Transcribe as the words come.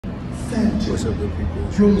What's up, good people?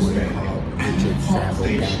 Richard Sample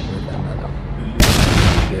back with another.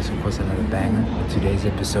 Yes, of course, another banger. Today's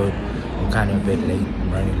episode, I'm kind of a bit late.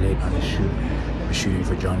 I'm running late on the shoot. I'm shooting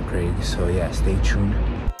for John Craig, so yeah, stay tuned.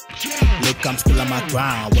 Look, I'm still on my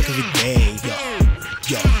grind, work every day,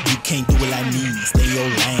 yo, you can't do it like me, stay your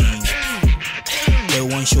lane. They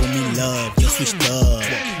won't show me love, just switch up.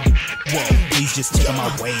 Whoa, please just check on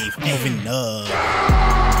my wave, moving up.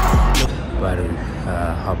 About to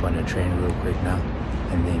hop on the train real quick now,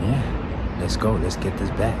 and then yeah, let's go, let's get this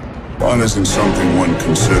back. Fun isn't something one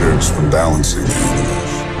considers when balancing the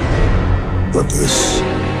universe, but this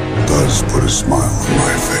does put a smile on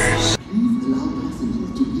my face.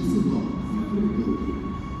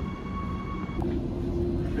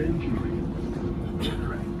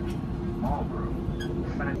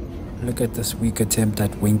 Look at this weak attempt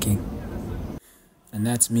at winking. And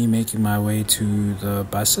that's me making my way to the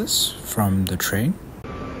buses from the train.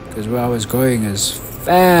 Because where I was going is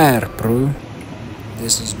far, bro.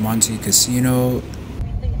 This is Monte Casino.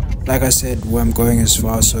 Like I said, where I'm going is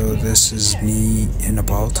far, so this is me in a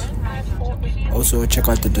Bolt. Also, check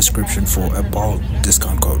out the description for a Bolt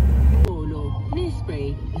discount code.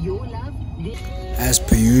 As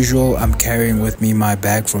per usual, I'm carrying with me my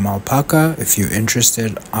bag from Alpaca. If you're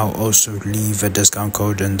interested, I'll also leave a discount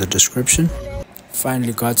code in the description.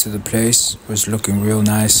 Finally got to the place, was looking real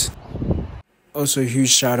nice. Also, a huge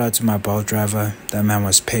shout out to my Bolt driver. That man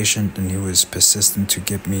was patient and he was persistent to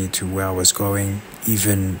get me to where I was going,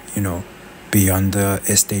 even, you know, beyond the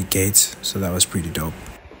estate gates. So that was pretty dope.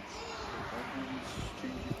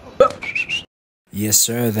 Yes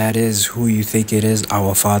sir, that is who you think it is,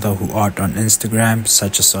 our father who art on Instagram.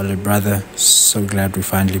 Such a solid brother, so glad we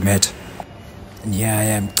finally met. And yeah, I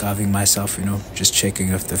am carving myself, you know, just checking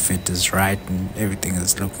if the fit is right and everything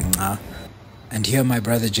is looking And here my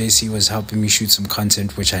brother JC was helping me shoot some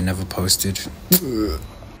content which I never posted.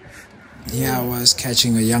 Yeah, I was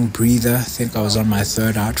catching a young breather. I think I was on my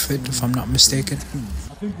third outfit if I'm not mistaken.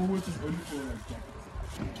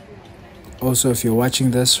 Also, if you're watching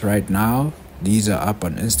this right now, these are up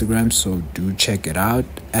on Instagram, so do check it out.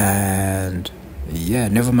 And yeah,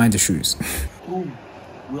 never mind the shoes. Boom.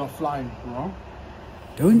 We are flying, bro.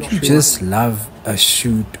 Don't you just love a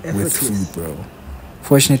shoot with food, bro?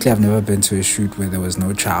 Fortunately, I've never been to a shoot where there was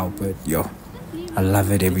no chow, but yo, I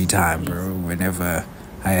love it every time, bro. Whenever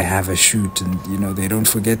I have a shoot and, you know, they don't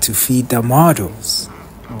forget to feed the models.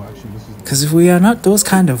 Because if we are not those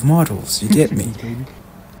kind of models, you get me?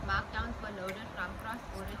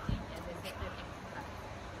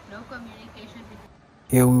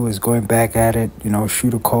 Here we was going back at it, you know,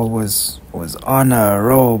 shooter call was on a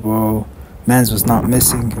roll, bro. Mans was not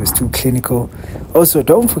missing, it was too clinical. Also,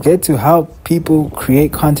 don't forget to help people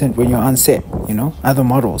create content when you're on set, you know, other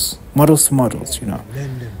models to models, you know.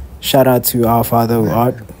 Shout out to our father who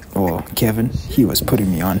art, or Kevin, he was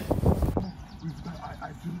putting me on.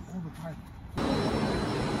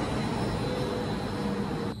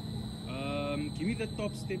 Give me the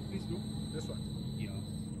top step, please, bro. This one. Yeah.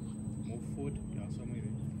 Move forward. Yeah, somewhere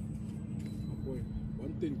there. Oh boy,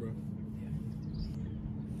 one thing, bro.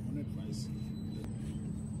 One advice.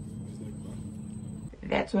 It's like, bro.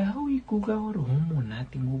 That's why how we Google or home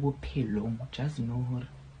nothing over pillow. Just know her.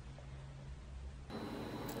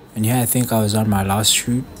 And yeah, I think I was on my last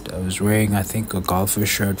shoot. I was wearing, I think, a golfer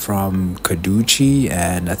shirt from Caducci,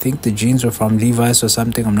 and I think the jeans were from Levi's or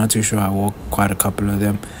something. I'm not too sure. I wore quite a couple of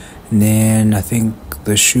them. And then I think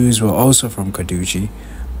the shoes were also from Caducci.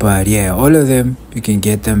 But yeah, all of them, you can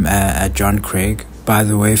get them at John Craig. By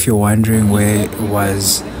the way, if you're wondering where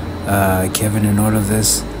was Kevin in all of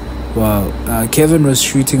this, well, Kevin was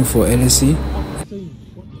shooting for LSE.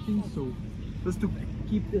 Just to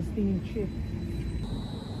keep this thing in check.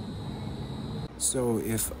 So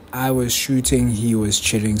if I was shooting, he was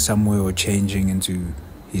chilling somewhere or changing into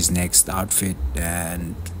his next outfit,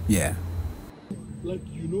 and yeah. Like,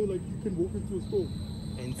 you know, like you can walk into a store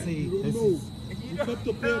and say, you don't know. You got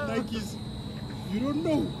a pair of Nikes, you don't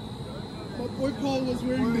know. My boy Carl was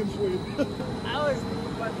wearing them for you.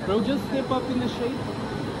 Bro, just step up in the shade.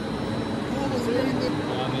 Carl was wearing them.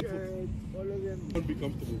 All of them. Don't be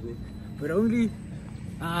comfortable, bro. But only,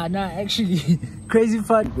 nah, actually, crazy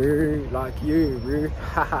fun. We're like you, bro.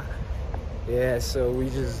 Yeah, so we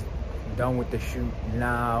just done with the shoot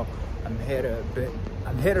now. I'm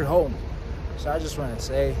headed home. So I just want to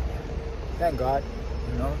say, thank God,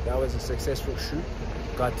 you know, that was a successful shoot.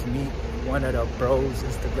 Got to meet one of the bros,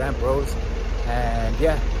 Instagram bros. And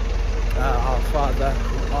yeah, our father,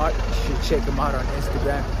 Art, you should check him out on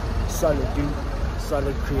Instagram. Solid dude,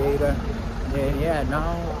 solid creator. And yeah,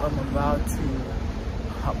 now I'm about to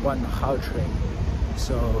hop on the how train.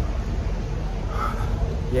 So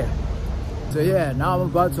Yeah. So yeah, now I'm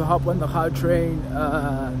about to hop on the hard train.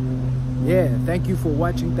 Yeah, thank you for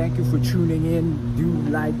watching, thank you for tuning in. Do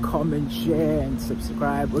like, comment, share, and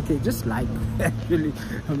subscribe. Okay, just like. Actually,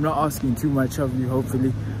 I'm not asking too much of you,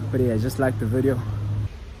 hopefully, but yeah, just like the video.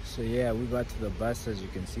 So yeah, we got to the bus. As you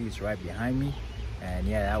can see, it's right behind me. And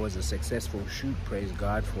yeah, that was a successful shoot. Praise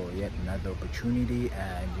God for yet another opportunity.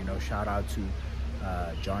 And you know, shout out to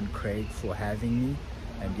John Craig for having me.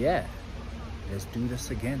 And yeah, let's do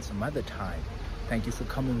this again some other time. Thank you for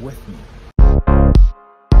coming with me.